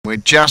We're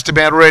just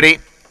about ready.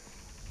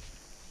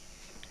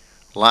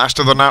 Last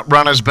of the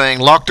runners being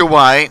locked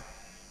away.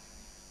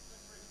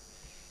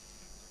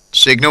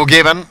 Signal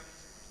given.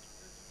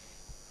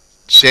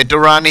 Set to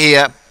run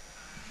here.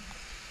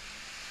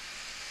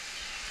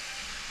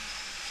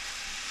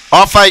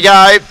 Off they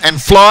go,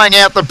 and flying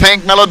out the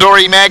pink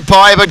Melodori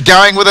Magpie, but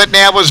going with it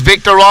now was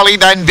Victor Ollie.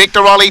 Then Victor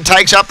Ollie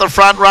takes up the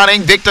front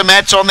running. Victor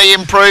Matt's on the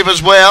improve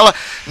as well.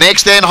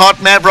 Next then Hot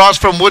Mavros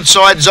from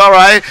Woodside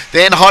Zorro.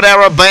 Then Hot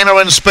Arabina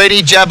and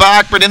Speedy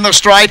Jabbark, but in the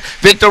straight,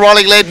 Victor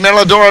Ollie led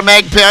Melodora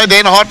Magpie,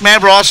 then Hot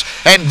Mavros,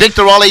 and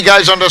Victor Ollie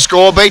goes on to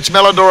score, beats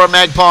Melodora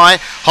Magpie.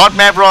 Hot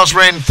Mavros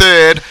ran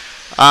third.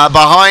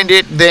 Behind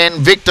it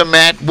then Victor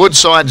Matt,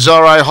 Woodside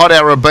Zorro, Hot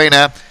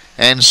Arabina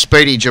and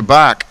Speedy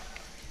Jabbark.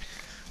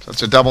 So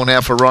it's a double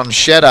now for Ron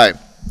Shadow.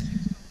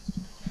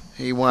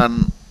 He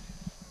won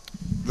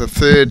the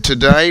third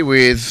today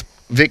with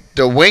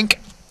Victor Wink,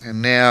 and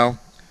now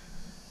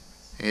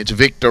it's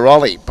Victor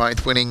Ollie,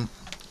 both winning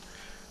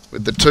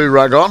with the 2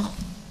 rug on.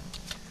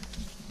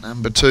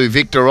 Number 2,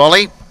 Victor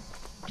Ollie,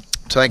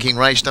 taking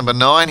race number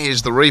 9.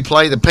 Here's the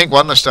replay. The pink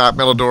won the start,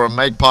 Melodora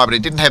Magpie, but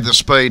it didn't have the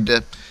speed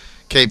to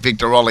keep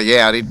Victor Ollie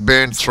out. It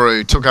burned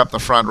through, took up the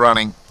front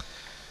running,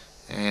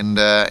 and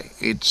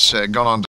it's gone on